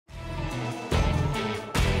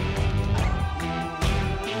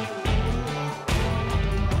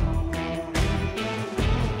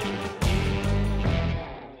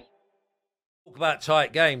about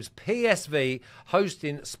tight games. PSV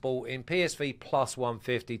hosting Sporting. PSV plus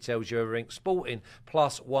 150 tells you everything. Sporting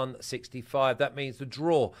plus 165. That means the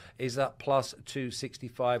draw is at plus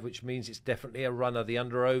 265, which means it's definitely a runner. The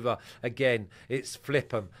under-over, again, it's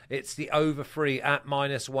flip 'em. It's the over 3 at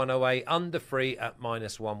minus 108, under 3 at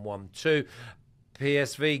minus 112.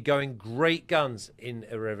 PSV going great guns in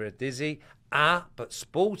Eredivisie. But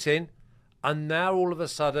Sporting are now all of a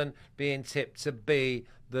sudden being tipped to be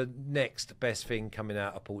the next best thing coming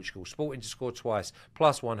out of Portugal. Sporting to score twice,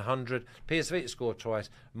 plus 100. PSV to score twice,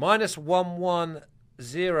 minus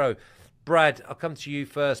 110. Brad, I'll come to you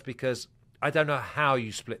first because I don't know how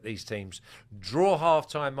you split these teams. Draw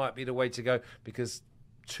half-time might be the way to go because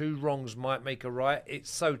two wrongs might make a right. It's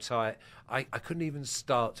so tight. I couldn't even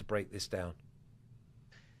start to break this down.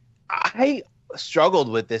 I struggled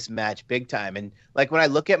with this match big time. And like when I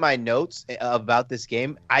look at my notes about this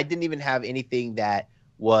game, I didn't even have anything that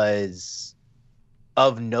was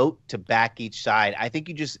of note to back each side. I think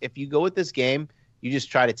if you go with this game, you just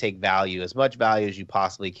try to take value, as much value as you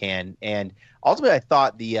possibly can. And ultimately, I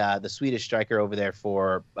thought the Swedish striker over there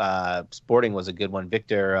for Sporting was a good one,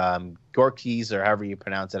 Victor Gorkis, or however you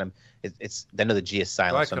pronounce it. I know the G is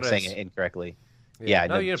silent, so I'm saying it incorrectly. Yeah,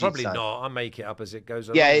 no, you're probably not. I make it up as it goes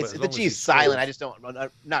along. Yeah, the G is silent. I just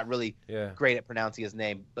I'm not really great at pronouncing his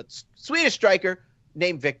name. But Swedish striker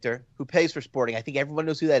named Victor, who plays for Sporting, I think everyone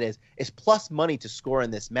knows who that is plus money to score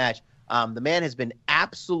in this match. The man has been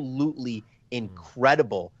absolutely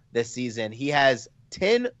incredible this season. He has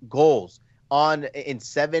 10 goals in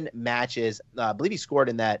 7 matches. I believe he scored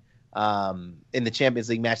in that in the Champions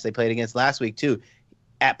League match they played against last week too.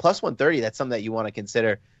 At plus 130, that's something that you want to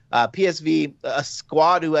consider. PSV, a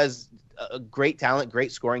squad who has a great talent,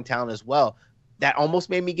 great scoring talent as well. That almost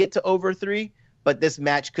made me get to over 3, but this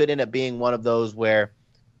match could end up being one of those where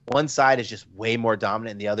one side is just way more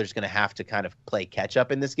dominant and the other's going to have to kind of play catch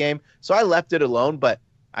up in this game. So I left it alone, but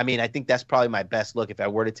I mean, I think that's probably my best look. If I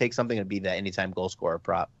were to take something, it'd be that anytime goal scorer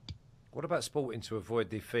prop. What about Sporting to avoid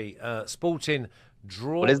defeat? Sporting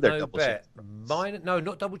draw, what is their no double bet. No,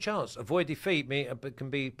 not double chance. Avoid defeat can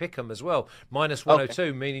be pick 'em as well. Minus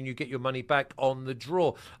 102, meaning you get your money back on the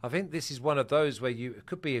draw. I think this is one of those where it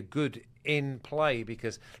could be a good in play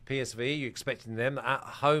because PSV, you're expecting them at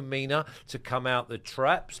home, Mina, to come out the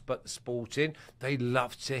traps, but Sporting, they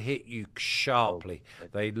love to hit you sharply.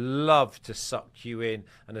 They love to suck you in,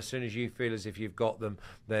 and as soon as you feel as if you've got them,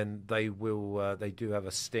 then they will. They do have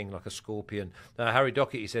a sting like a scorpion. Harry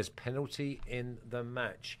Dockett, he says, penalty in the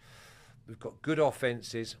match. We've got good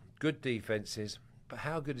offences, good defences, but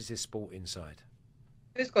how good is this Sporting side?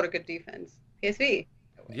 Who's got a good defence? PSV.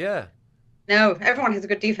 Yeah. No, everyone has a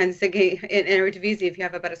good defense in Eredivisie if you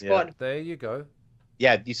have a better squad. Yeah, there you go.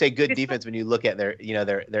 Yeah, you say good defense when you look at their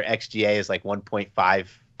XGA is like 1.5,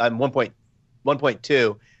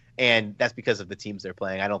 1.2, and that's because of the teams they're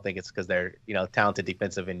playing. I don't think it's because they're talented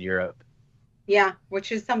defensive in Europe. Yeah,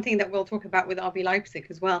 which is something that we'll talk about with RB Leipzig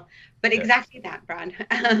as well. But exactly that, Brad.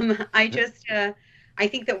 I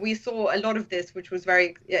think that we saw a lot of this, which was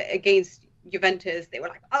very against Juventus. They were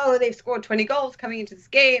like, oh, they've scored 20 goals coming into this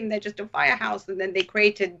game. They're just a firehouse. And then they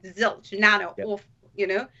created zilch, nada,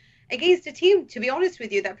 against a team, to be honest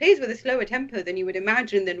with you, that plays with a slower tempo than you would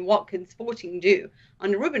imagine. Then what can Sporting do?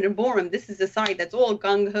 Under Ruben and Borum, this is a side that's all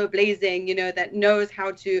gung-ho blazing, that knows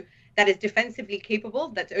how to, that is defensively capable,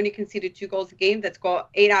 that's only conceded 2 goals a game, that's got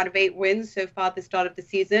 8 out of 8 wins so far at the start of the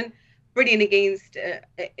season. Brilliant against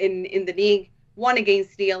in the league. Won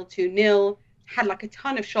against Lille 2-0. Had like a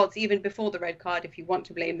ton of shots even before the red card, if you want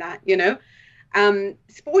to blame that,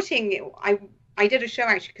 Sporting, I did a show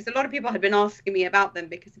actually because a lot of people had been asking me about them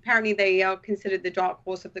because apparently they are considered the dark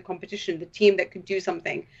horse of the competition, the team that could do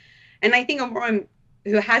something. And I think Amorim,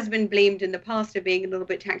 who has been blamed in the past of being a little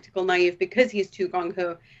bit tactical naive because he's too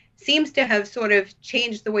gung-ho, seems to have sort of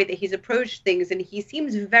changed the way that he's approached things, and he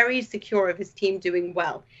seems very secure of his team doing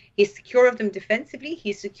well. He's secure of them defensively.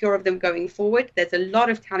 He's secure of them going forward. There's a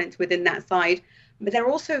lot of talent within that side, but they're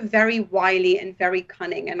also very wily and very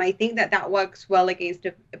cunning, and I think that works well against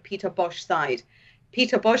a Peter Bosz side.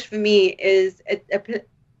 Peter Bosz, for me, is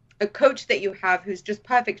a coach that you have who's just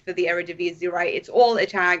perfect for the Eredivisie, right? It's all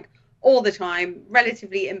attack, all the time,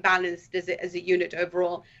 relatively imbalanced as a unit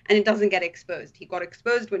overall, and it doesn't get exposed. He got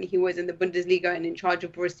exposed when he was in the Bundesliga and in charge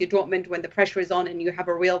of Borussia Dortmund when the pressure is on and you have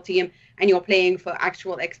a real team and you're playing for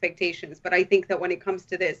actual expectations. But I think that when it comes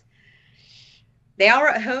to this, they are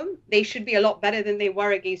at home. They should be a lot better than they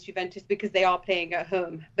were against Juventus because they are playing at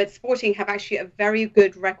home. But Sporting have actually a very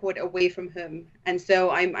good record away from home. And so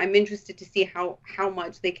I'm interested to see how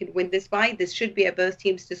much they can win this by. This should be a both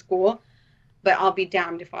teams to score. but I'll be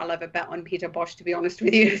damned if I'll ever bet on Peter Bosch, to be honest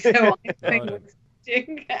with you. So I'm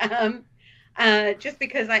going just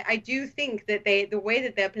because I do think that the way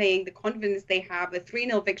that they're playing, the confidence they have, a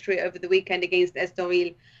 3-0 victory over the weekend against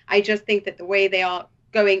Estoril, I just think that the way they are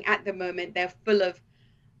going at the moment, they're full of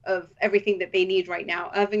everything that they need right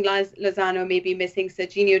now. Irving Lozano may be missing.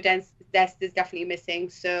 Serginho Dest is definitely missing.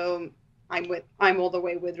 So I'm all the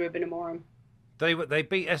way with Ruben Amorim. They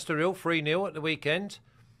beat Estoril 3-0 at the weekend.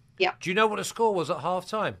 Yeah. Do you know what the score was at half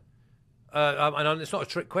time? And it's not a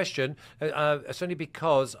trick question. It's only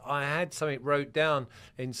because I had something wrote down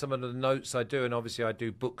in some of the notes I do, and obviously I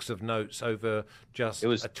do books of notes over just a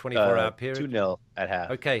 24-hour period. 2-0 at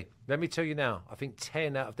half. Okay, let me tell you now. I think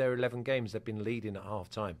 10 out of their 11 games they've been leading at half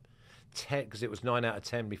time. 10, because it was 9 out of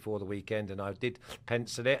 10 before the weekend, and I did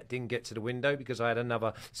pencil it. Didn't get to the window because I had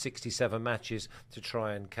another 67 matches to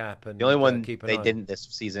try and cap. And the only one keep they didn't this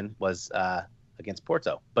season was against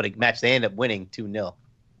Porto, but a match they ended up winning 2-0.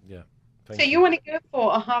 Yeah. So you want to go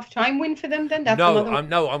for a half-time win for them then? I'm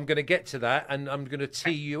going to get to that, and I'm going to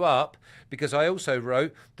tee you up because I also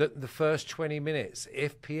wrote that the first 20 minutes,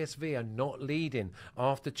 if PSV are not leading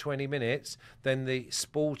after 20 minutes, then the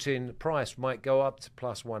Sporting price might go up to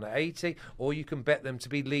plus 180, or you can bet them to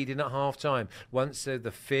be leading at half-time. Once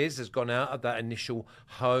the fizz has gone out of that initial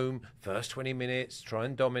home, first 20 minutes, try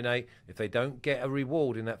and dominate. If they don't get a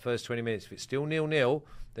reward in that first 20 minutes, if it's still 0-0,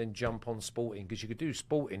 then jump on Sporting, because you could do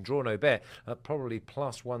Sporting, draw no bet, at probably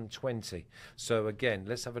plus 120. So again,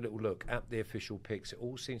 let's have a little look at the official picks. It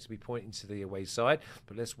all seems to be pointing to the away side,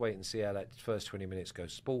 but let's wait and see how that first 20 minutes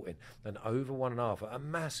goes. Sporting, and over 1.5 at a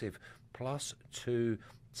massive plus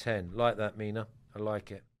 210. Like that, Mina. I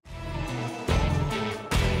like it.